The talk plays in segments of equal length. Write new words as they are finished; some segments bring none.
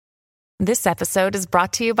This episode is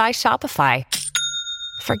brought to you by Shopify.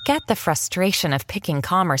 Forget the frustration of picking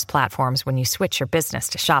commerce platforms when you switch your business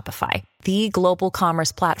to Shopify, the global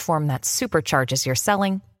commerce platform that supercharges your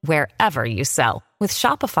selling wherever you sell. With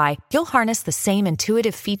Shopify, you'll harness the same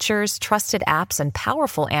intuitive features, trusted apps, and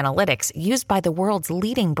powerful analytics used by the world's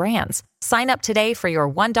leading brands. Sign up today for your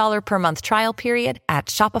 $1 per month trial period at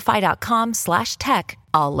shopify.com/tech,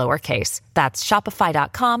 all lowercase. That's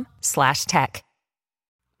shopify.com/tech.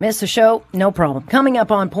 Miss the show? No problem. Coming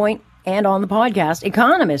up on Point and on the podcast,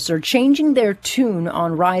 economists are changing their tune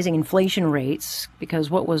on rising inflation rates because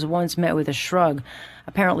what was once met with a shrug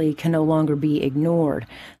apparently can no longer be ignored.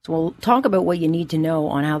 So we'll talk about what you need to know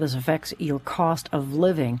on how this affects your cost of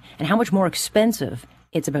living and how much more expensive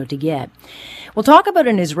it's about to get. We'll talk about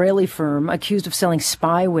an Israeli firm accused of selling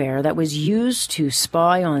spyware that was used to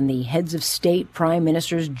spy on the heads of state, prime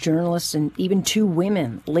ministers, journalists, and even 2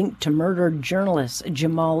 women linked to murdered journalist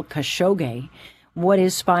Jamal Khashoggi. What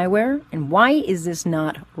is spyware, and why is this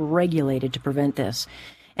not regulated to prevent this?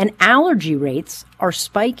 And allergy rates are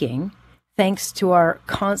spiking thanks to our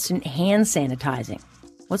constant hand sanitizing.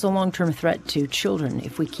 What's a long-term threat to children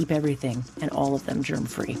if we keep everything and all of them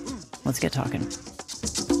germ-free? Let's get talking.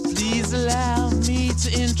 Please allow me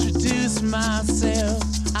to introduce myself.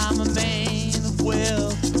 I'm a man of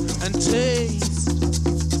wealth and taste.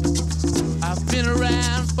 I've been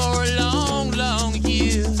around for a long, long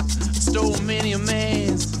year. Stole many a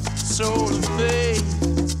man's soul of faith.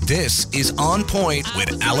 This is On Point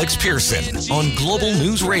with Alex Pierson on Global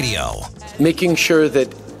News Radio. Making sure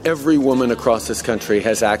that every woman across this country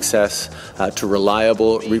has access to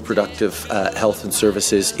reliable reproductive health and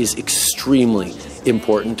services is extremely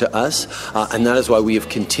important to us, and that is why we have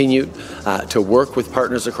continued to work with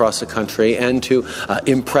partners across the country and to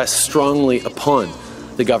impress strongly upon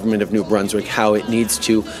the government of New Brunswick how it needs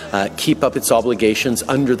to keep up its obligations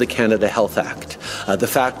under the Canada Health Act. The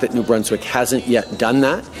fact that New Brunswick hasn't yet done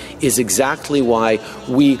that is exactly why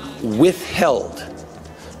we withheld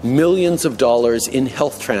millions of dollars in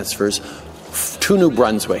health transfers to New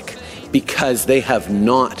Brunswick, because they have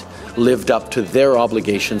not lived up to their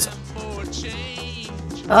obligations.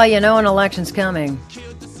 Oh, you know an election's coming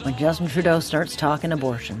when Justin Trudeau starts talking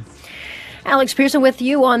abortion. Alex Pierson with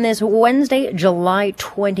you on this Wednesday, July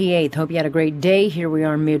 28th. Hope you had a great day. Here we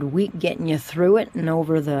are midweek, getting you through it and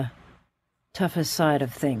over the toughest side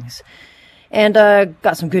of things. And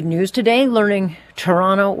got some good news today, learning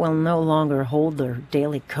Toronto will no longer hold their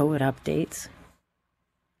daily COVID updates.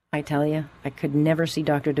 I tell you, I could never see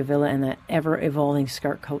Dr. Davila and that ever-evolving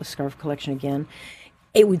scarf collection again.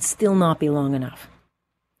 It would still not be long enough.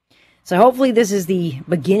 So hopefully this is the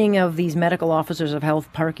beginning of these medical officers of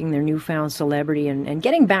health parking their newfound celebrity and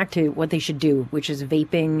getting back to what they should do, which is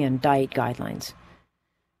vaping and diet guidelines.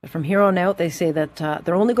 But from here on out, they say that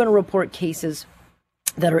they're only going to report cases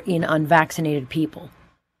that are in unvaccinated people.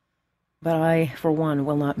 But I, for one,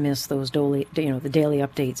 will not miss those the daily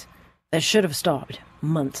updates that should have stopped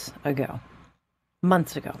months ago.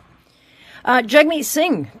 Jagmeet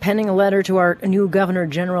Singh penning a letter to our new Governor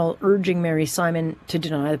General urging Mary Simon to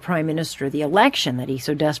deny the Prime Minister the election that he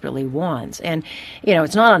so desperately wants. And,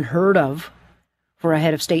 it's not unheard of for a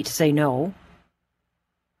head of state to say no.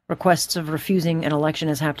 Requests of refusing an election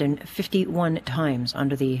has happened 51 times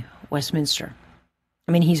under the Westminster.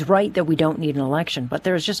 I mean, he's right that we don't need an election, but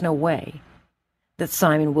there's just no way that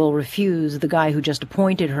Simon will refuse the guy who just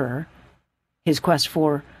appointed her his quest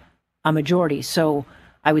for a majority. So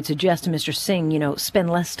I would suggest to Mr. Singh, spend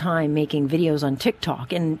less time making videos on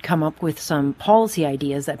TikTok and come up with some policy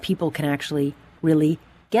ideas that people can actually really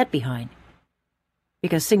get behind.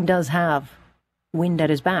 Because Singh does have wind at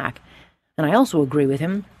his back. And I also agree with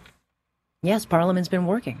him. Yes, Parliament's been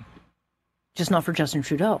working. Just not for Justin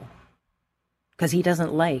Trudeau. Because he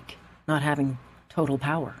doesn't like not having total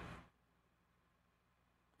power.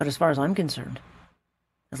 But as far as I'm concerned,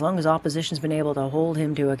 as long as opposition's been able to hold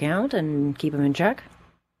him to account and keep him in check,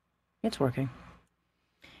 it's working.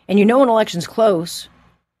 And an election's close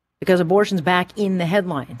because abortion's back in the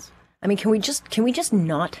headlines. I mean, can we just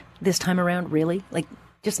not this time around, really?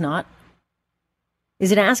 Just not?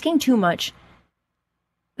 Is it asking too much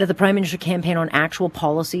that the Prime Minister campaign on actual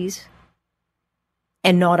policies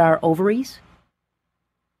and not our ovaries?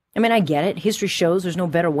 I mean, I get it. History shows there's no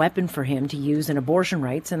better weapon for him to use than abortion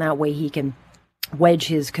rights, and that way he can wedge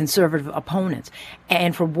his conservative opponents.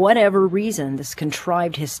 And for whatever reason, this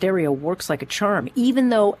contrived hysteria works like a charm, even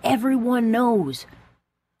though everyone knows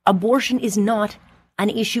abortion is not an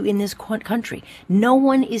issue in this country. No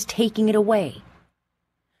one is taking it away.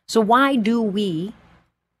 So why do we,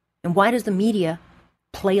 and why does the media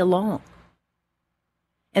play along?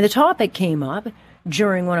 And the topic came up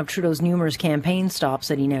during one of Trudeau's numerous campaign stops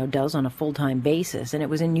that he now does on a full-time basis. And it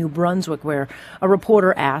was in New Brunswick where a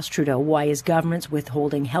reporter asked Trudeau why his government's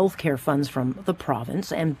withholding healthcare funds from the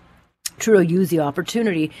province. And Trudeau used the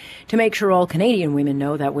opportunity to make sure all Canadian women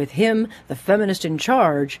know that with him, the feminist in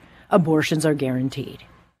charge, abortions are guaranteed.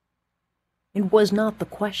 It was not the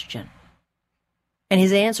question. And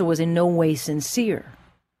his answer was in no way sincere.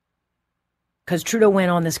 Because Trudeau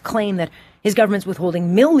went on this claim that his government's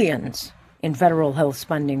withholding millions in federal health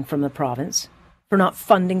funding from the province for not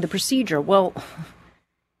funding the procedure. Well,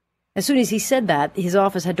 as soon as he said that, his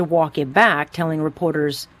office had to walk it back, telling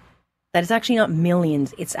reporters that it's actually not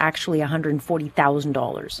millions, it's actually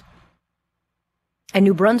 $140,000. And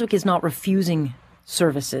New Brunswick is not refusing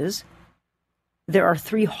services. There are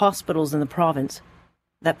 3 hospitals in the province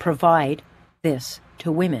that provide this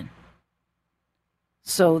to women.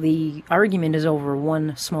 So the argument is over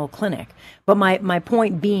one small clinic. But my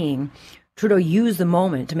point being, Trudeau used the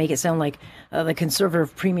moment to make it sound like the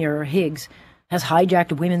Conservative Premier Higgs has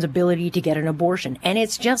hijacked women's ability to get an abortion. And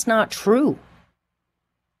it's just not true.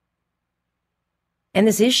 And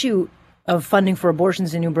this issue of funding for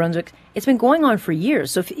abortions in New Brunswick, it's been going on for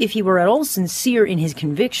years. So if he were at all sincere in his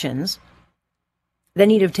convictions, then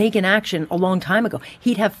he'd have taken action a long time ago.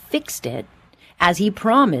 He'd have fixed it, as he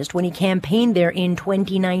promised when he campaigned there in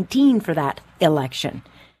 2019 for that election.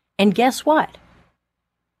 And guess what?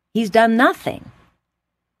 He's done nothing.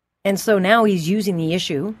 And so now he's using the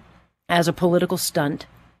issue as a political stunt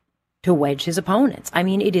to wedge his opponents. I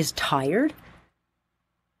mean, it is tired.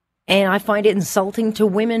 And I find it insulting to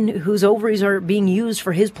women whose ovaries are being used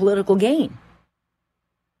for his political gain.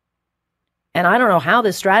 And I don't know how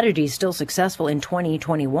this strategy is still successful in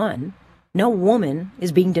 2021. No woman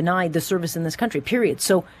is being denied the service in this country, period.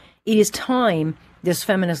 So it is time this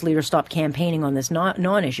feminist leader stopped campaigning on this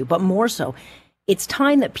non-issue. But more so, it's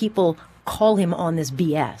time that people call him on this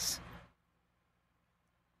BS.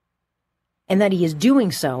 And that he is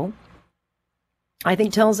doing so, I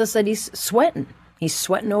think, tells us that he's sweating. He's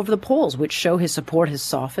sweating over the polls, which show his support has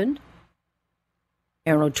softened.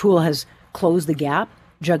 Aaron O'Toole has closed the gap.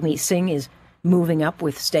 Jagmeet Singh is moving up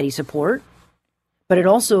with steady support. But it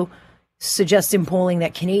also suggests in polling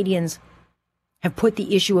that Canadians have put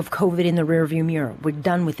the issue of COVID in the rearview mirror. We're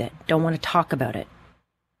done with it. Don't want to talk about it.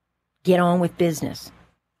 Get on with business.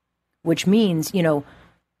 Which means, the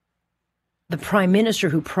Prime Minister,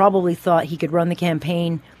 who probably thought he could run the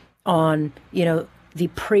campaign on, the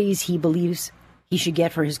praise he believes he should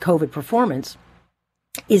get for his COVID performance,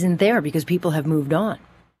 isn't there because people have moved on.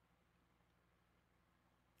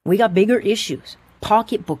 We got bigger issues.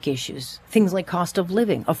 Pocketbook issues, things like cost of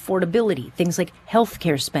living, affordability, things like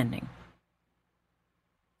healthcare spending.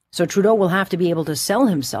 So Trudeau will have to be able to sell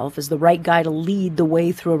himself as the right guy to lead the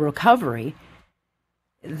way through a recovery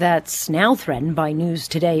that's now threatened by news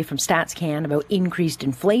today from StatsCan about increased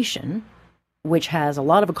inflation, which has a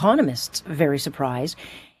lot of economists very surprised,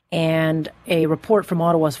 and a report from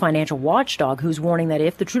Ottawa's financial watchdog who's warning that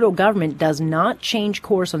if the Trudeau government does not change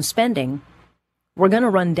course on spending, we're going to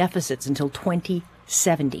run deficits until 2070.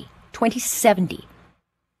 2070.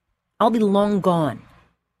 I'll be long gone.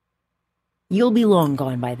 You'll be long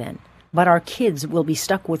gone by then. But our kids will be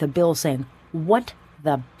stuck with a bill saying, what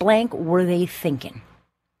the blank were they thinking?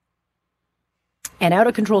 And out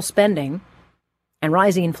of control spending and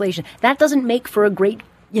rising inflation, that doesn't make for a great,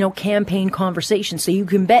 campaign conversation. So you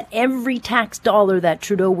can bet every tax dollar that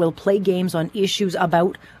Trudeau will play games on issues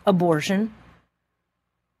about abortion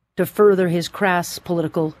to further his crass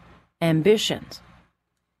political ambitions.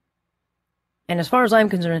 And as far as I'm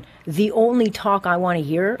concerned, the only talk I want to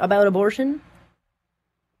hear about abortion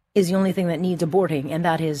is the only thing that needs aborting, and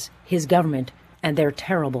that is his government and their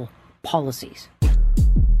terrible policies.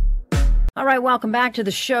 All right, welcome back to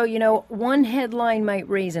the show. One headline might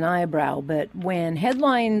raise an eyebrow, but when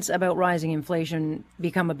headlines about rising inflation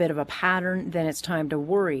become a bit of a pattern, then it's time to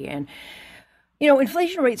worry. And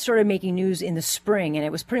inflation rates started making news in the spring, and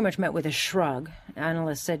it was pretty much met with a shrug.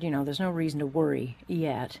 Analysts said, there's no reason to worry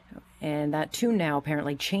yet. And that tune now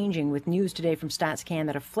apparently changing with news today from StatsCan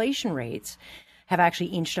that inflation rates have actually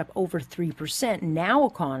inched up over 3%. Now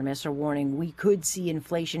economists are warning we could see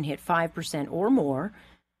inflation hit 5% or more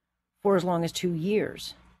for as long as 2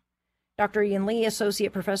 years. Dr. Ian Lee,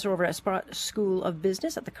 Associate Professor over at Sprott School of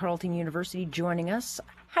Business at the Carleton University, joining us.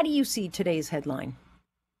 How do you see today's headline?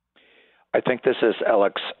 I think this is,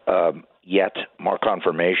 Alex, yet more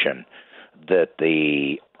confirmation that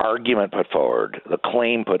the argument put forward, the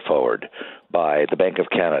claim put forward by the Bank of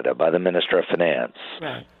Canada, by the Minister of Finance,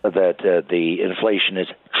 right, that the inflation is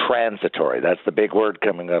transitory. That's the big word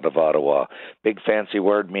coming out of Ottawa. Big fancy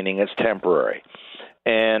word meaning it's temporary.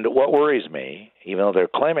 And what worries me, even though they're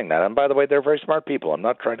claiming that, and by the way, they're very smart people. I'm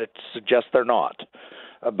not trying to suggest they're not.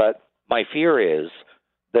 But my fear is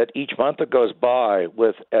that each month that goes by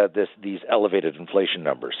with these elevated inflation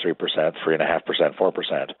numbers, 3%, 3.5%,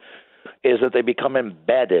 4%, is that they become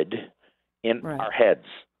embedded in our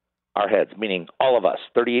heads, meaning all of us,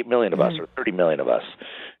 38 million of us or 30 million of us.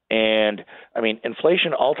 And, I mean,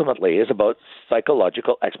 inflation ultimately is about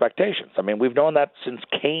psychological expectations. I mean, we've known that since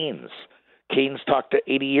Keynes. Keynes talked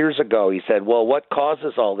 80 years ago. He said, well, what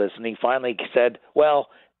causes all this? And he finally said, well,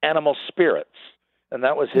 animal spirits. And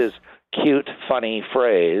that was his cute, funny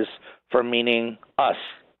phrase for meaning us,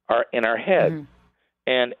 in our head.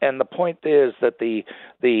 And the point is that the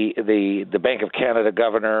Bank of Canada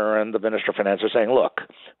governor and the Minister of Finance are saying, look,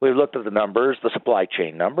 we've looked at the numbers, the supply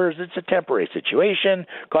chain numbers. It's a temporary situation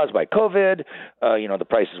caused by COVID. The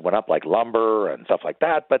prices went up like lumber and stuff like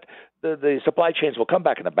that. But the supply chains will come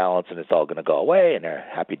back into balance, and it's all going to go away, and our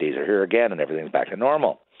happy days are here again, and everything's back to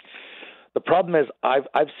normal. The problem is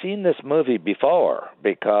I've seen this movie before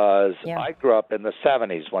because I grew up in the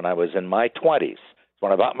 70s when I was in my 20s,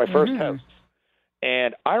 when I bought my first house.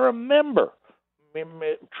 And I remember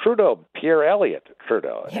Trudeau, Pierre Elliott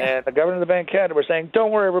Trudeau, and the governor of the Bank of Canada were saying,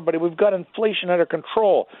 don't worry, everybody, we've got inflation under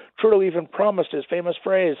control. Trudeau even promised his famous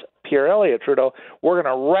phrase, Pierre Elliott Trudeau, we're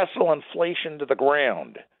going to wrestle inflation to the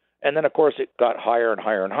ground. And then, of course, it got higher and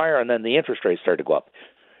higher and higher, and then the interest rates started to go up.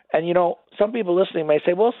 And, some people listening may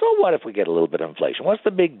say, well, so what if we get a little bit of inflation? What's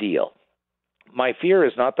the big deal? My fear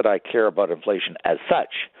is not that I care about inflation as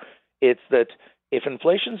such. It's that if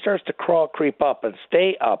inflation starts to creep up and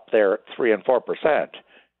stay up there at 3 and 4%,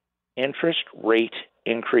 interest rate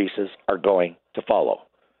increases are going to follow.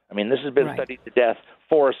 I mean, this has been studied to death.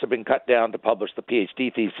 Forests have been cut down to publish the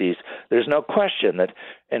PhD theses. There's no question that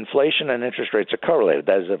inflation and interest rates are correlated.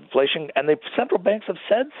 That is inflation, and the central banks have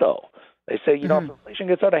said so. They say, if inflation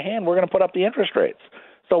gets out of hand, we're going to put up the interest rates.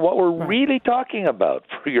 So what we're really talking about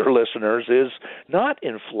for your listeners is not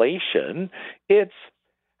inflation. It's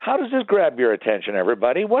how does this grab your attention,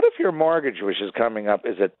 everybody? What if your mortgage, which is coming up,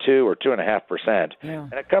 is at 2 or 2.5%,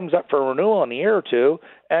 and it comes up for renewal in a year or two,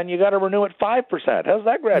 and you got to renew at 5%? How does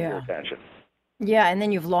that grab your attention? Yeah, and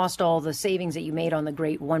then you've lost all the savings that you made on the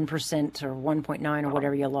great 1% or 1.9 or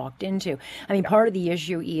whatever you locked into. I mean, part of the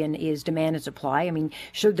issue, Ian, is demand and supply. I mean,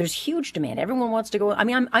 sure, there's huge demand. Everyone wants to go. I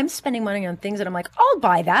mean, I'm spending money on things that I'm like, I'll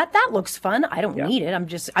buy that. That looks fun. I don't need it.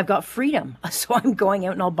 I've got freedom. So I'm going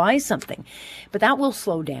out and I'll buy something. But that will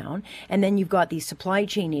slow down. And then you've got these supply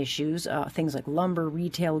chain issues, things like lumber,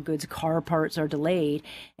 retail goods, car parts are delayed.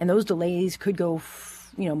 And those delays could go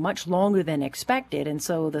much longer than expected, and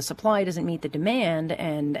so the supply doesn't meet the demand,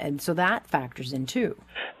 and so that factors in too.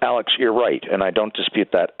 Alex, you're right, and I don't dispute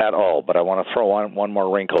that at all, but I want to throw one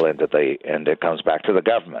more wrinkle into and it comes back to the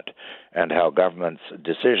government and how government's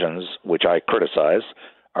decisions, which I criticize,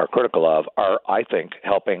 are critical of, are, I think,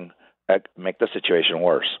 helping make the situation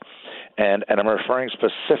worse. And I'm referring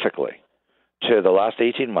specifically to the last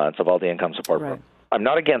 18 months of all the income support programs. I'm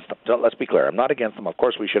not against them. So let's be clear. I'm not against them. Of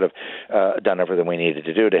course, we should have done everything we needed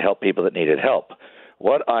to do to help people that needed help.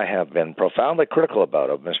 What I have been profoundly critical about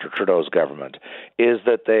of Mr. Trudeau's government is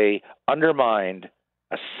that they undermined,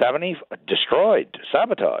 sabotaged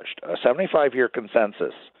a 75-year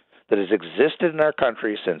consensus that has existed in our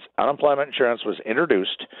country since unemployment insurance was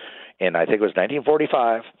introduced in, I think it was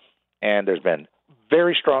 1945, and there's been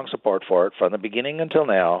very strong support for it from the beginning until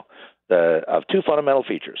now of two fundamental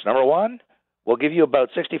features. Number one, we'll give you about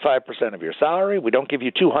 65% of your salary. We don't give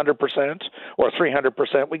you 200% or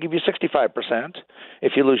 300%. We give you 65%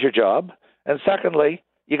 if you lose your job. And secondly,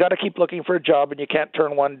 you got to keep looking for a job, and you can't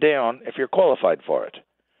turn one down if you're qualified for it.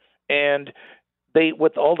 And they,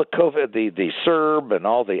 with all the COVID, the CERB and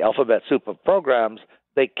all the alphabet soup of programs,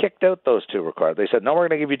 they kicked out those two requirements. They said, no, we're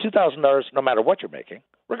going to give you $2,000 no matter what you're making,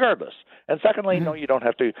 regardless. And secondly, no, you don't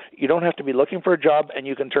have to. You don't have to be looking for a job, and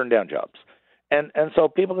you can turn down jobs. And so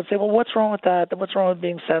people can say, well, what's wrong with that? What's wrong with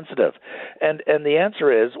being sensitive? And the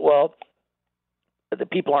answer is, well, the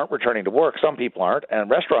people aren't returning to work. Some people aren't, and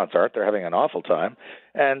restaurants aren't. They're having an awful time.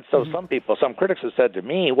 And so some critics have said to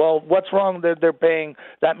me, well, what's wrong? They're paying.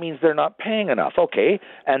 That means they're not paying enough. Okay,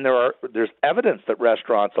 and there's evidence that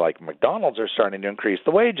restaurants like McDonald's are starting to increase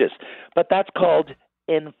the wages, but that's called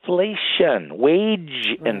inflation,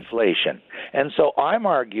 wage inflation. And so I'm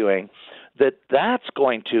arguing that that's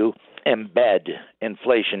going to embed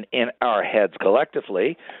inflation in our heads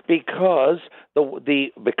collectively because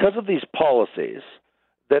because of these policies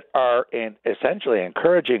that are essentially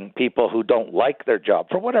encouraging people who don't like their job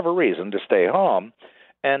for whatever reason to stay home,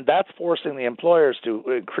 And that's forcing the employers to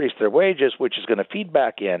increase their wages, which is going to feed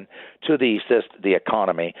back in to the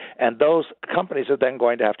economy. And those companies are then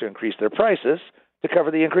going to have to increase their prices to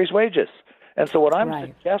cover the increased wages. And so what I'm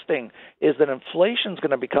suggesting is that inflation is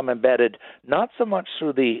going to become embedded not so much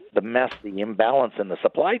through the mess, the imbalance in the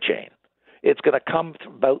supply chain. It's going to come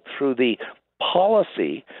about through the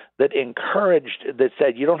policy that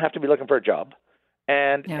said you don't have to be looking for a job,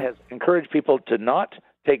 and has encouraged people to not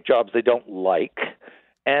take jobs they don't like.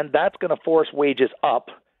 And that's going to force wages up,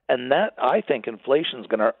 and that, I think, inflation is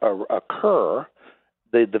going to occur.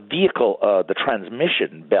 The vehicle, the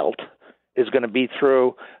transmission belt, is going to be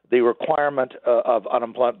through the requirement of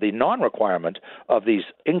unemployment, the non-requirement of these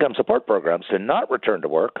income support programs to not return to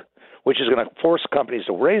work, which is going to force companies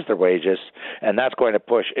to raise their wages, and that's going to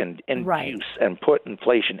push and induce and put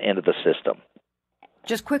inflation into the system.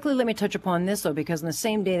 Just quickly, let me touch upon this, though, because on the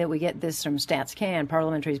same day that we get this from StatsCan,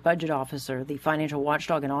 Parliamentary Budget Officer, the financial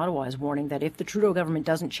watchdog in Ottawa, is warning that if the Trudeau government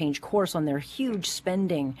doesn't change course on their huge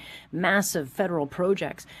spending, massive federal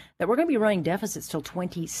projects, that we're going to be running deficits till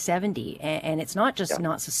 2070. And it's not just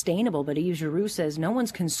not sustainable, but Yves Giroux says no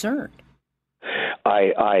one's concerned.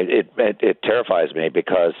 It terrifies me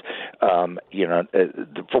because,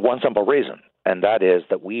 for one simple reason. And that is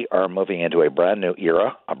that we are moving into a brand new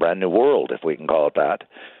era, a brand new world, if we can call it that,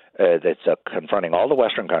 that's confronting all the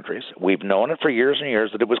Western countries. We've known it for years and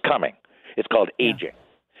years that it was coming. It's called aging.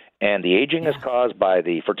 And the aging is caused by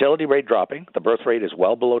the fertility rate dropping. The birth rate is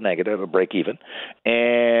well below negative, a break even.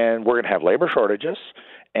 And we're going to have labor shortages.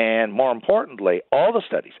 And more importantly, all the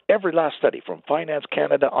studies, every last study from Finance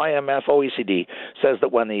Canada, IMF, OECD, says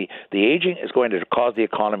that when the aging is going to cause the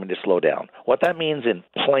economy to slow down. What that means in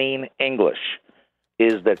plain English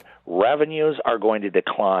is that revenues are going to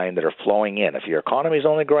decline that are flowing in. If your economy is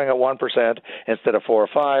only growing at 1% instead of 4 or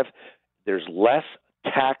 5, there's less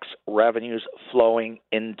tax revenues flowing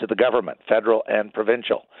into the government, federal and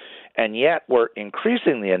provincial. And yet we're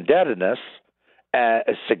increasing the indebtedness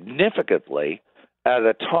significantly at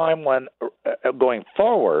a time when, going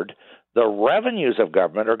forward, the revenues of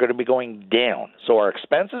government are going to be going down. So our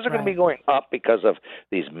expenses are going to be going up because of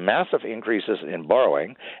these massive increases in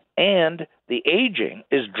borrowing, and the aging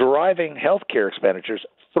is driving healthcare expenditures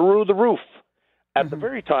through the roof at the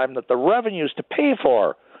very time that the revenues to pay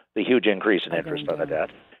for the huge increase in interest on the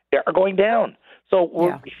debt are going down. So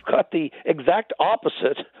we've got the exact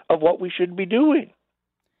opposite of what we should be doing.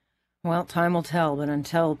 Well, time will tell, but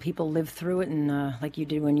until people live through it, and like you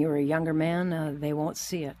did when you were a younger man, they won't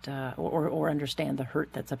see it or understand the hurt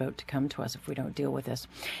that's about to come to us if we don't deal with this.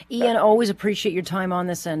 Ian, always appreciate your time on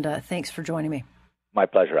this, and thanks for joining me. My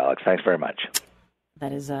pleasure, Alex. Thanks very much.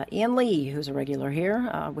 That is Ian Lee, who's a regular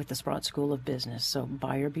here with the Sprott School of Business. So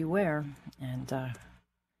buyer beware, and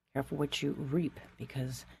careful what you reap,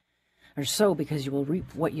 because you will reap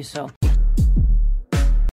what you sow.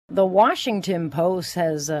 The Washington Post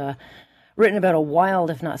has written about a wild,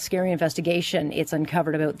 if not scary, investigation it's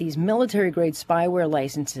uncovered about these military-grade spyware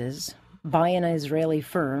licenses by an Israeli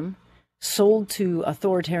firm sold to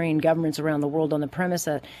authoritarian governments around the world on the premise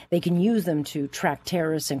that they can use them to track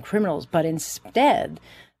terrorists and criminals. But instead,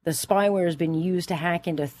 the spyware has been used to hack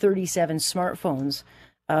into 37 smartphones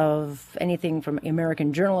of anything from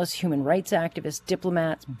American journalists, human rights activists,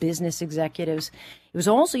 diplomats, business executives. It was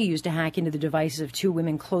also used to hack into the devices of 2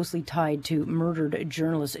 women closely tied to murdered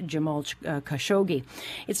journalist Jamal Khashoggi.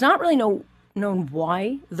 It's not really known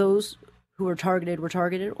why those who were targeted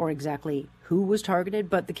or exactly who was targeted,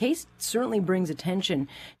 but the case certainly brings attention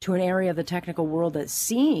to an area of the technical world that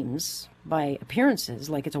seems, by appearances,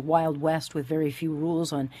 like it's a wild west with very few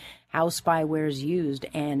rules on how spyware is used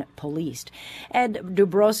and policed. Ed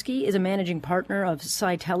Dubrovsky is a managing partner of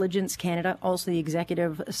Cytelligence Canada, also the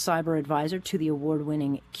executive cyber advisor to the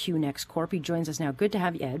award-winning Qnext Corp. He joins us now. Good to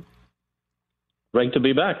have you, Ed. Great to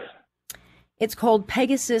be back. It's called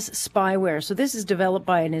Pegasus Spyware. So this is developed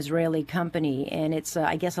by an Israeli company, and it's,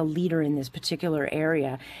 a leader in this particular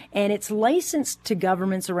area. And it's licensed to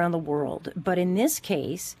governments around the world. But in this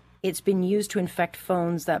case, it's been used to infect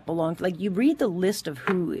phones that belong, like you read the list of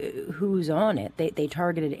who's on it. They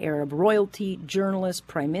targeted Arab royalty, journalists,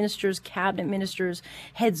 prime ministers, cabinet ministers,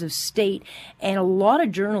 heads of state, and a lot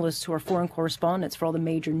of journalists who are foreign correspondents for all the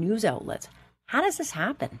major news outlets. How does this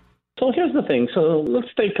happen? So here's the thing. So let's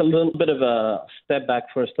take a little bit of a step back,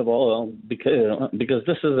 first of all, because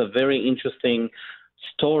this is a very interesting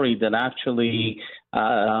story that actually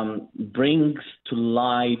brings to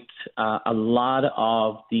light a lot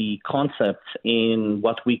of the concepts in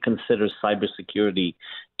what we consider cybersecurity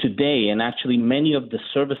today, and actually many of the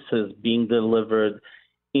services being delivered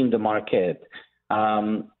in the market.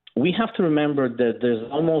 we have to remember that there's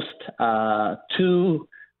almost two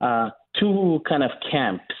kind of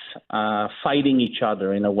camps fighting each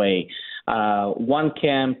other in a way. One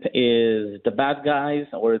camp is the bad guys,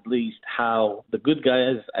 or at least how the good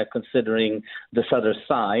guys are considering this other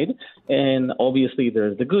side, and obviously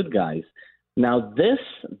there's the good guys. Now,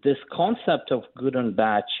 this concept of good and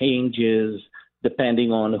bad changes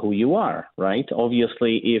depending on who you are, right?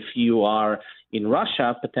 Obviously, if you are in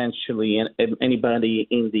Russia, potentially anybody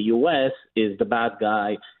in the U.S. is the bad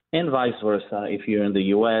guy, and vice versa. If you're in the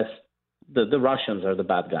U.S., the Russians are the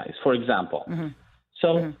bad guys, for example. Mm-hmm.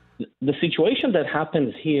 So the situation that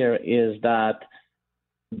happens here is that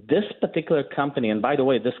this particular company, and by the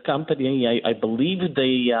way, this company, I believe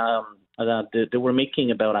they were making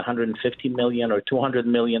about $150 million or $200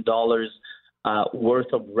 million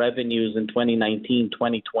worth of revenues in 2019,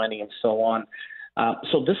 2020, and so on.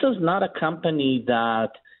 So this is not a company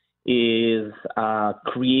that is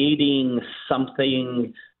creating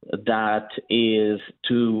something that is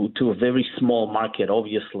to a very small market.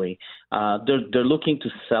 Obviously, they're looking to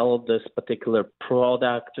sell this particular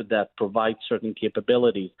product that provides certain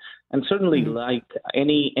capabilities, and certainly, like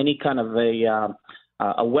any kind of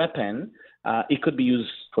a weapon, it could be used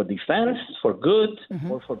for defense, for good,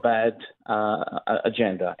 or for bad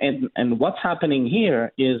agenda. And what's happening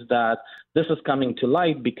here is that this is coming to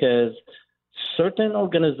light because certain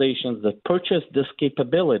organizations that purchase this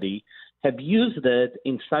capability have used it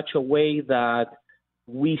in such a way that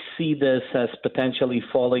we see this as potentially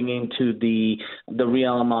falling into the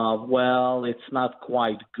realm of, well, it's not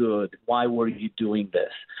quite good. Why were you doing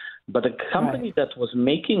this? But the company that was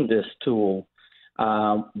making this tool,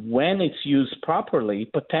 when it's used properly,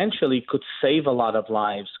 potentially could save a lot of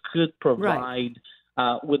lives, could provide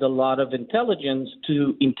with a lot of intelligence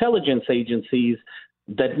to intelligence agencies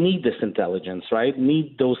that need this intelligence, right?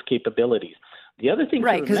 Need those capabilities. The other thing,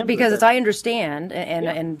 because as I understand,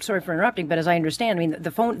 and sorry for interrupting, but as I understand, I mean, the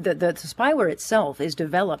spyware itself is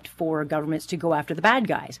developed for governments to go after the bad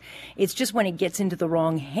guys. It's just when it gets into the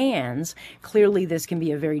wrong hands, clearly this can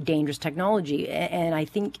be a very dangerous technology. And I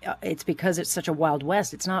think it's because it's such a Wild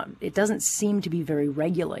West. It doesn't seem to be very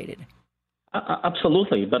regulated.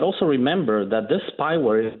 Absolutely. But also remember that this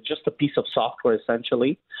spyware is just a piece of software,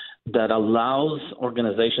 essentially, that allows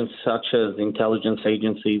organizations such as intelligence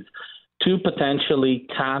agencies to potentially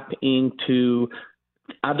tap into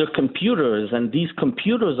other computers. And these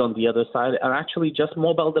computers on the other side are actually just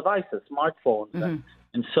mobile devices, smartphones,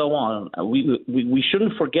 and so on. We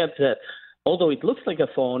shouldn't forget that although it looks like a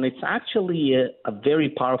phone, it's actually a very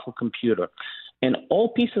powerful computer. And all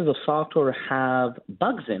pieces of software have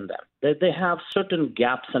bugs in them. They have certain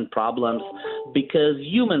gaps and problems because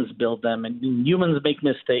humans build them and humans make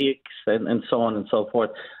mistakes and so on and so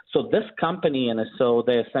forth. So this company, NSO,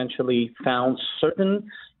 they essentially found certain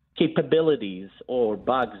capabilities or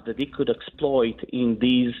bugs that it could exploit in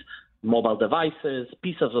these mobile devices,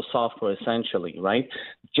 pieces of software, essentially, right?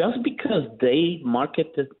 Just because they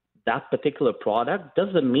marketed that particular product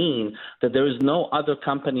doesn't mean that there is no other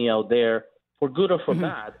company out there, for good or for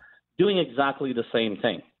bad, doing exactly the same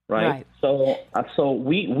thing, right? So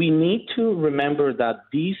we need to remember that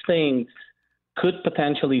these things could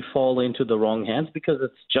potentially fall into the wrong hands because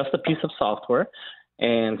it's just a piece of software,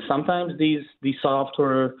 and sometimes these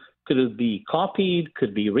software could be copied,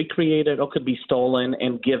 could be recreated, or could be stolen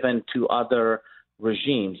and given to other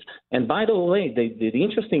regimes. And by the way, the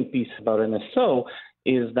interesting piece about NSO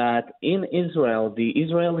is that in Israel, the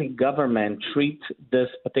Israeli government treats this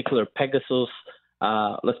particular Pegasus,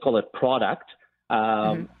 let's call it product.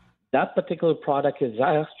 That particular product is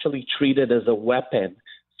actually treated as a weapon.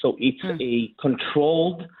 So it's a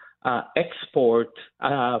controlled export,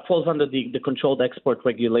 falls under the controlled export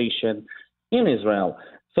regulation in Israel.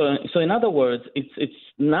 So in other words, it's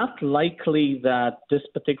not likely that this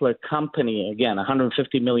particular company, again, a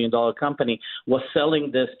 $150 million company, was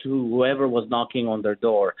selling this to whoever was knocking on their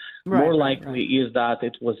door. More likely is that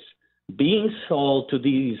it was being sold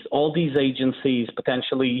to all these agencies,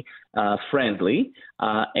 potentially friendly,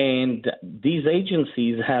 and these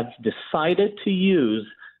agencies have decided to use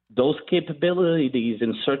those capabilities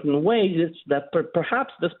in certain ways that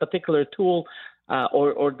perhaps this particular tool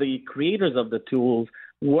or the creators of the tools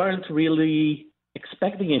weren't really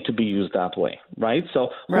expecting it to be used that way, right? So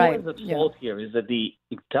who is at fault here? Is it the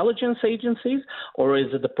intelligence agencies, or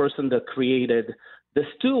is it the person that created this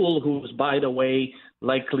tool who's, by the way,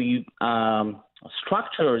 likely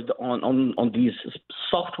structured on these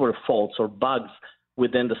software faults or bugs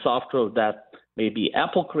within the software that maybe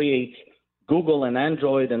Apple creates, Google and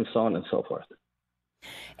Android, and so on and so forth?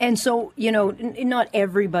 And so, not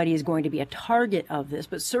everybody is going to be a target of this,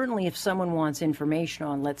 but certainly if someone wants information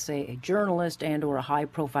on, let's say, a journalist and or a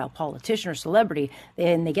high-profile politician or celebrity,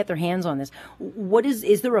 and they get their hands on this,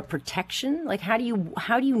 is there a protection? Like, how do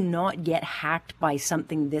you not get hacked by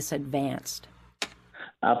something this advanced?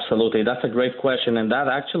 Absolutely. That's a great question. And that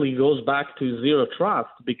actually goes back to zero trust,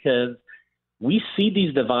 because we see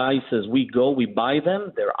these devices, we buy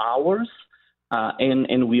them, they're ours,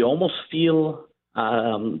 and we almost feel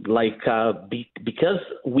because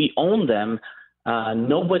we own them,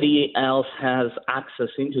 nobody else has access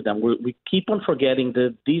into them. We keep on forgetting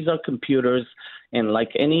that these are computers, and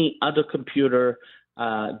like any other computer,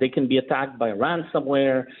 they can be attacked by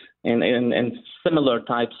ransomware and similar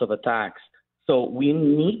types of attacks. So we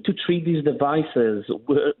need to treat these devices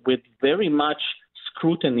with very much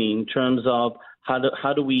scrutiny in terms of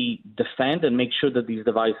how do we defend and make sure that these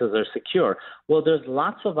devices are secure. Well, there's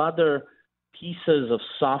lots of other pieces of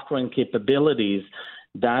software and capabilities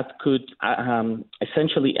that could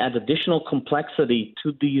essentially add additional complexity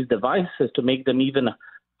to these devices to make them even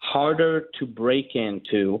harder to break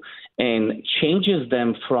into, and changes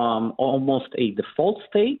them from almost a default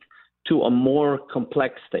state to a more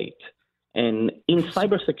complex state. And in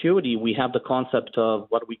cybersecurity, we have the concept of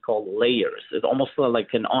what we call layers. It's almost like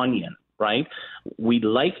an onion, right? We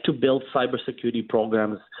like to build cybersecurity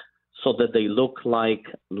programs so that they look like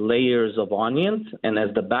layers of onions. And as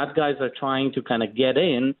the bad guys are trying to kind of get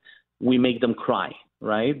in, we make them cry,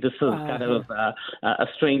 right? This is kind of a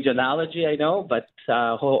strange analogy, I know, but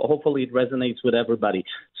hopefully it resonates with everybody.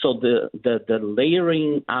 So the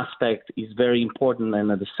layering aspect is very important.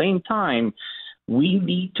 And at the same time, we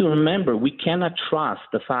need to remember we cannot trust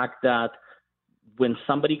the fact that when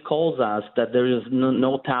somebody calls us that there is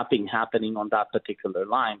no tapping happening on that particular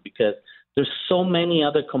line, because there's so many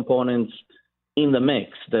other components in the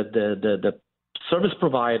mix. The service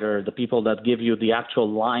provider, the people that give you the actual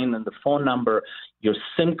line and the phone number, your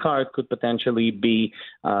SIM card could potentially be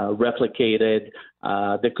replicated.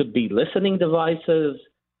 There could be listening devices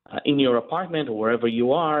in your apartment or wherever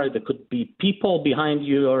you are. There could be people behind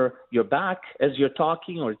your back as you're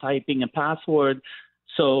talking or typing a password.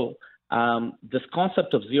 So this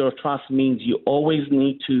concept of zero trust means you always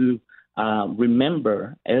need to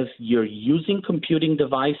remember, as you're using computing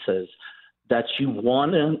devices, that you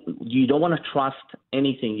don't want to trust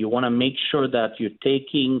anything. You want to make sure that you're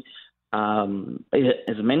taking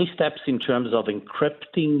as many steps in terms of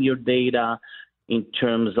encrypting your data, in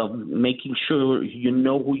terms of making sure you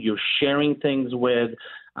know who you're sharing things with.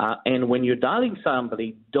 And when you're dialing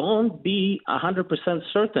somebody, don't be 100%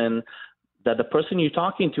 certain that the person you're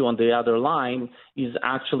talking to on the other line is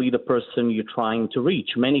actually the person you're trying to reach.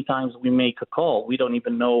 Many times we make a call, we don't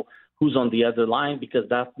even know who's on the other line because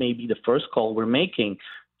that may be the first call we're making.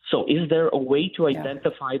 So is there a way to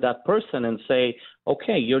identify that person and say,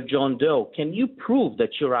 okay, you're John Doe. Can you prove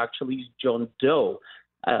that you're actually John Doe?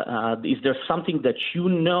 Is there something that you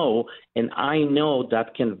know and I know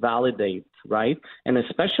that can validate, right? And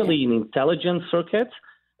especially in intelligence circuits,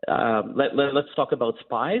 let's talk about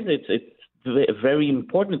spies. It's very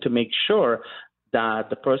important to make sure that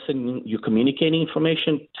the person you're communicating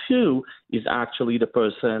information to is actually the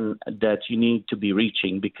person that you need to be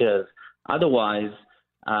reaching, because otherwise,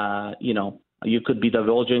 you could be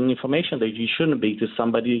divulging information that you shouldn't be to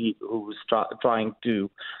somebody who's trying to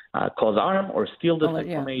cause harm or steal this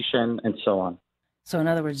information and so on. So in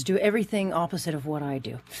other words, do everything opposite of what I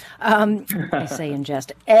do. I say in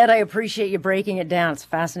jest. Ed, I appreciate you breaking it down. It's a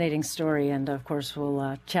fascinating story. And of course,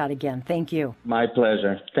 we'll chat again. Thank you. My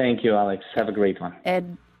pleasure. Thank you, Alex. Have a great one.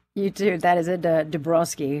 Ed, you too. That is Ed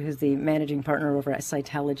Dubrovsky, who's the managing partner over at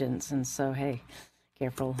Cytelligence. And so, hey,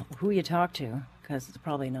 careful who you talk to, because it's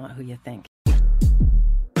probably not who you think.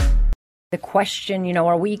 The question,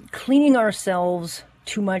 are we cleaning ourselves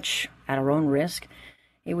too much at our own risk?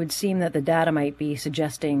 It would seem that the data might be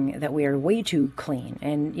suggesting that we are way too clean.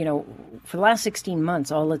 And, for the last 16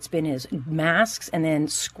 months, all it's been is masks and then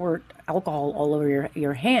squirt alcohol all over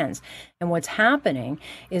your hands. And what's happening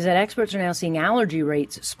is that experts are now seeing allergy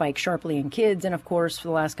rates spike sharply in kids. And of course, for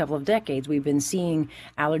the last couple of decades, we've been seeing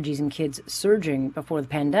allergies in kids surging before the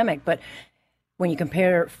pandemic. But when you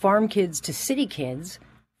compare farm kids to city kids,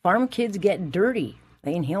 farm kids get dirty.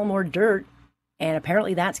 They inhale more dirt. And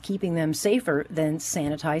apparently that's keeping them safer than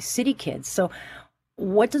sanitized city kids. So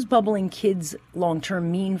what does bubbling kids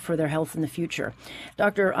long-term mean for their health in the future?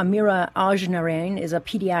 Dr. Amiirah Aujnarain is a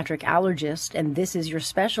pediatric allergist, and this is your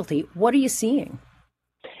specialty. What are you seeing?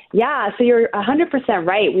 Yeah, so you're 100%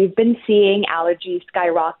 right. We've been seeing allergies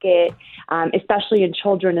skyrocket, especially in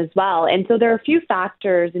children as well. And so there are a few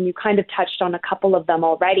factors, and you kind of touched on a couple of them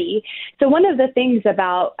already. So one of the things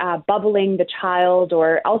about bubbling the child,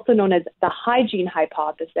 or also known as the hygiene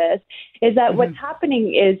hypothesis, is that what's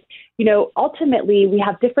happening is, ultimately we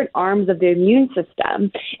have different arms of the immune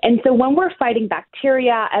system. And so when we're fighting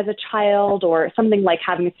bacteria as a child, or something like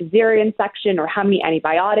having a cesarean section, or how many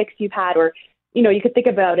antibiotics you've had, or you could think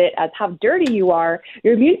about it as how dirty you are,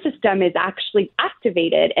 your immune system is actually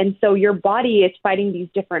activated. And so your body is fighting these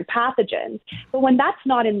different pathogens. But when that's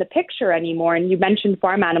not in the picture anymore, and you mentioned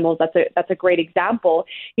farm animals, that's a great example.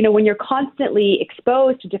 When you're constantly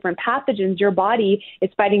exposed to different pathogens, your body is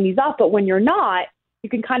fighting these off. But when you're not, you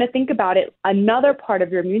can kind of think about it, another part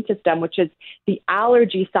of your immune system, which is the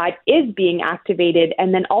allergy side, is being activated.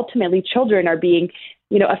 And then ultimately children are being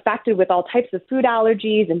affected with all types of food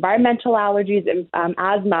allergies, environmental allergies, and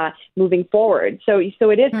asthma moving forward. So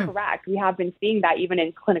it is correct. We have been seeing that even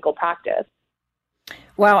in clinical practice.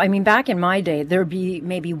 Wow. I mean, back in my day, there'd be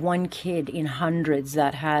maybe one kid in hundreds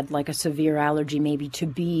that had like a severe allergy, maybe to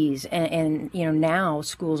bees. And now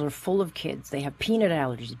schools are full of kids. They have peanut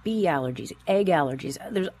allergies, bee allergies, egg allergies.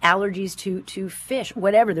 There's allergies to fish,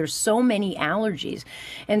 whatever. There's so many allergies.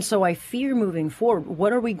 And so I fear moving forward,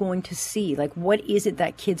 what are we going to see? Like, what is it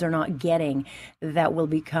that kids are not getting that will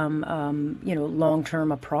become,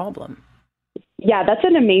 long-term a problem? Yeah, that's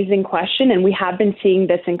an amazing question, and we have been seeing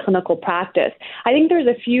this in clinical practice. I think there's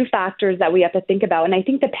a few factors that we have to think about, and I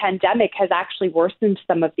think the pandemic has actually worsened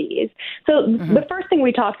some of these. So the first thing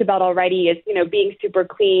we talked about already is, being super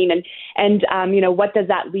clean, and what does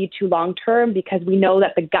that lead to long term? Because we know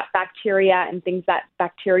that the gut bacteria and things that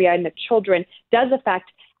bacteria in the children does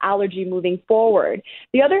affect allergy moving forward.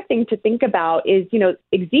 The other thing to think about is,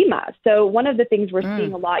 eczema. So one of the things we're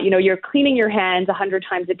seeing a lot, you're cleaning your hands 100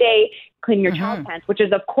 times a day, cleaning your child's hands, which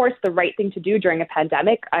is, of course, the right thing to do during a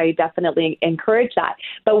pandemic. I definitely encourage that.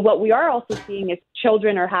 But what we are also seeing is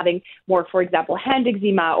children are having more, for example, hand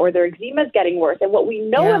eczema, or their eczema is getting worse. And what we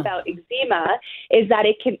know about eczema is that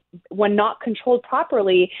it can, when not controlled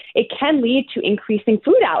properly, it can lead to increasing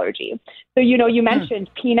food allergy. So, you mentioned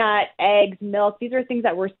peanut, eggs, milk. These are things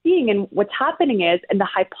that we're seeing. And what's happening is, and the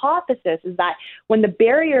hypothesis is that when the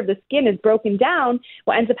barrier of the skin is broken down,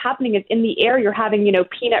 what ends up happening is in the air, you're having,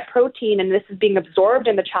 peanut protein, and this is being absorbed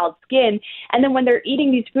in the child's skin. And then when they're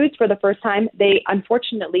eating these foods for the first time, they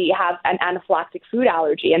unfortunately have an anaphylactic food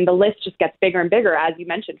allergy. And the list just gets bigger and bigger, as you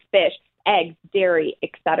mentioned, fish, eggs, dairy,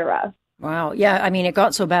 etc. Wow. Yeah. I mean, it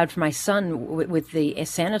got so bad for my son with the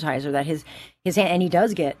sanitizer that his hand, and he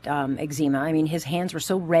does get eczema. I mean, his hands were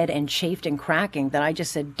so red and chafed and cracking that I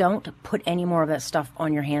just said, don't put any more of that stuff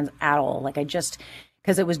on your hands at all.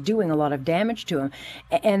 Because it was doing a lot of damage to him.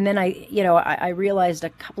 And then I realized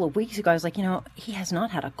a couple of weeks ago, I was like, he has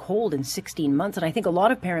not had a cold in 16 months. And I think a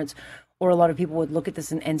lot of parents or a lot of people would look at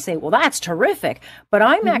this and say, well, that's terrific. But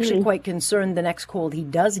I'm actually quite concerned the next cold he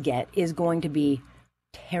does get is going to be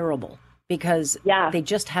terrible, because they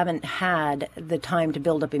just haven't had the time to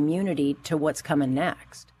build up immunity to what's coming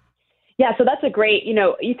next. Yeah, so that's a great,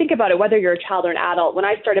 you think about it, whether you're a child or an adult. When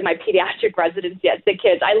I started my pediatric residency at Sick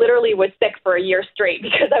Kids, I literally was sick for a year straight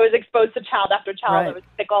because I was exposed to child after child. I was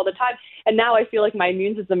sick all the time. And now I feel like my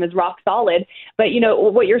immune system is rock solid. But,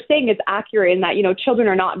 what you're saying is accurate in that, children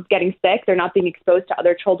are not getting sick. They're not being exposed to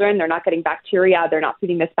other children. They're not getting bacteria. They're not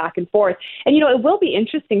feeding this back and forth. And, it will be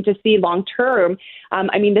interesting to see long term.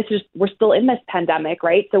 We're still in this pandemic,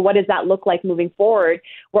 right? So what does that look like moving forward?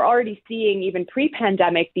 We're already seeing, even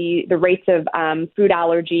pre-pandemic, the rates of food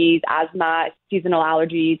allergies, asthma, seasonal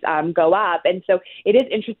allergies go up. And so it is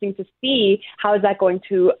interesting to see how is that going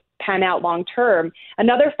to pan out long term.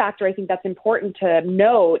 Another factor I think that's important to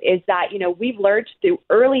note is that, we've learned through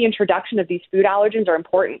early introduction of these food allergens are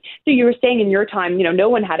important. So you were saying in your time, no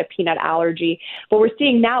one had a peanut allergy. What we're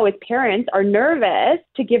seeing now is parents are nervous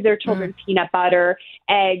to give their children peanut butter,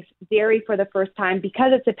 eggs, dairy for the first time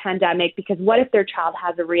because it's a pandemic, because what if their child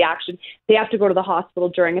has a reaction? They have to go to the hospital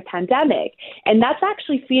during a pandemic. And that's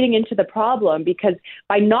actually feeding into the problem, because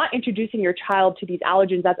by not introducing your child to these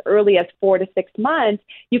allergens as early as 4 to 6 months,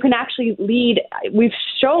 you can actually we've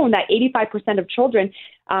shown that 85% of children,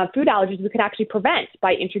 food allergies, we can actually prevent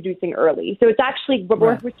by introducing early. So it's actually,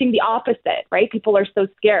 we're seeing the opposite, right? People are so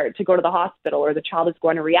scared to go to the hospital or the child is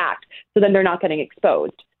going to react. So then they're not getting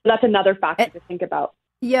exposed. So that's another factor to think about.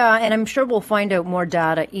 Yeah, and I'm sure we'll find out more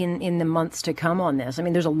data in the months to come on this. I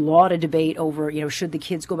mean, there's a lot of debate over, should the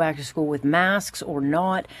kids go back to school with masks or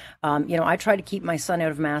not? I try to keep my son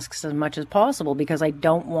out of masks as much as possible because I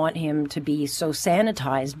don't want him to be so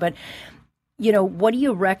sanitized. But, What do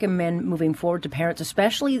you recommend moving forward to parents,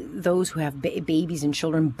 especially those who have babies and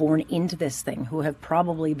children born into this thing, who have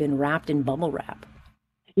probably been wrapped in bubble wrap?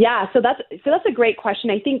 Yeah, so that's a great question.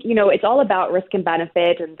 I think, it's all about risk and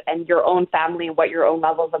benefit and your own family and what your own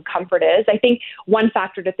levels of comfort is. I think one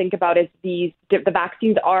factor to think about is the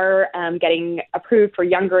vaccines are getting approved for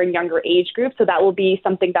younger and younger age groups. So that will be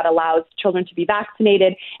something that allows children to be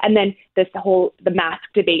vaccinated. And then the mask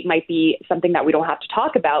debate might be something that we don't have to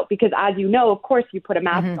talk about because, as you know, of course, you put a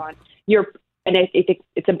mask on, and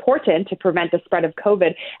it's important to prevent the spread of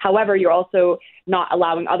COVID. However, you're also not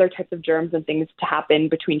allowing other types of germs and things to happen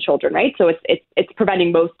between children, right? So it's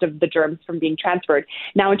preventing most of the germs from being transferred.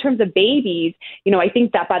 Now, in terms of babies, I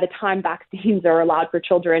think that by the time vaccines are allowed for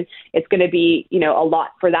children, it's going to be, a lot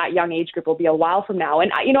for that young age group will be a while from now.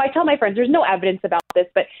 And, I tell my friends, there's no evidence about this,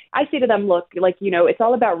 but I say to them, look, it's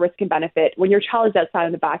all about risk and benefit. When your child is outside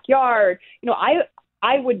in the backyard,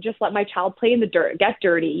 I would just let my child play in the dirt, get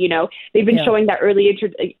dirty. They've been showing that early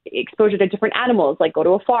exposure to different animals, like go to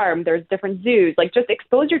a farm, there's different zoos, just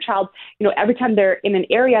expose your child, every time they're in an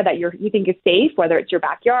area that you think is safe, whether it's your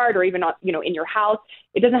backyard or even, in your house.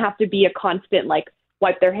 It doesn't have to be a constant,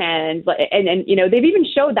 wipe their hands. And they've even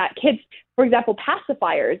showed that kids, for example,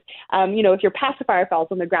 pacifiers, if your pacifier falls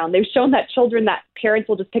on the ground, they've shown that children that parents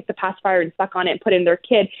will just pick the pacifier and suck on it and put it in their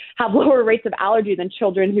kid have lower rates of allergy than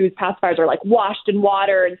children whose pacifiers are washed in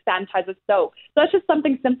water and sanitized with soap. So that's just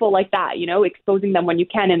something simple like that, exposing them when you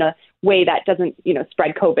can in a way that doesn't,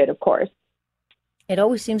 spread COVID, of course. It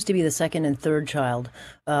always seems to be the second and third child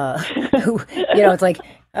who,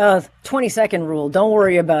 it's 20-second rule. Don't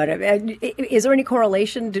worry about it. Is there any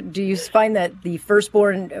correlation? Do you find that the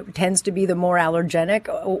firstborn tends to be the more allergenic,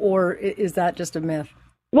 or is that just a myth?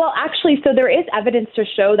 Well, actually, so there is evidence to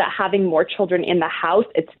show that having more children in the house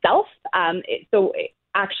itself, it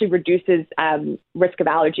actually reduces risk of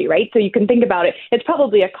allergy, right? So you can think about it. It's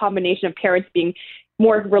probably a combination of parents being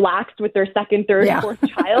more relaxed with their second, third, fourth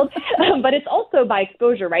child, but it's also by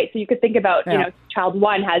exposure, right? So you could think about, child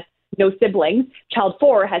 1 has no siblings. Child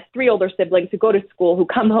 4 has 3 older siblings who go to school, who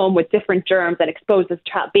come home with different germs and expose this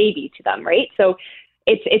baby to them, right? So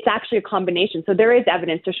it's actually a combination. So there is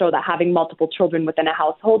evidence to show that having multiple children within a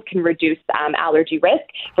household can reduce allergy risk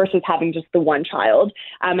versus having just the one child.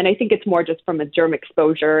 And I think it's more just from a germ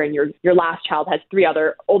exposure, and your last child has 3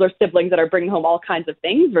 other older siblings that are bringing home all kinds of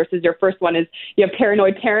things versus your first one is you have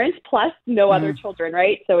paranoid parents plus no other children,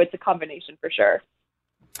 right? So it's a combination for sure.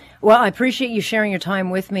 Well, I appreciate you sharing your time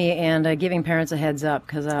with me and giving parents a heads up,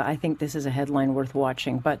 because I think this is a headline worth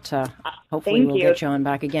watching. But hopefully we'll get you on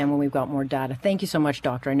back again when we've got more data. Thank you so much,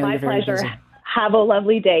 Doctor. I know you're very busy. My pleasure. Have a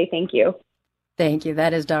lovely day. Thank you. Thank you.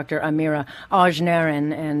 That is Dr. Amiirah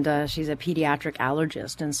Aujnarain, and she's a pediatric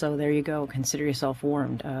allergist. And so there you go. Consider yourself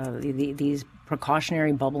warned. These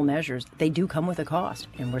precautionary bubble measures, they do come with a cost,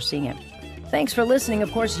 and we're seeing it. Thanks for listening.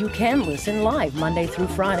 Of course, you can listen live Monday through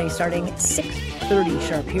Friday starting 6:30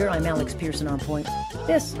 sharp here. I'm Alex Pierson on Point.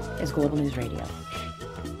 This is Global News Radio.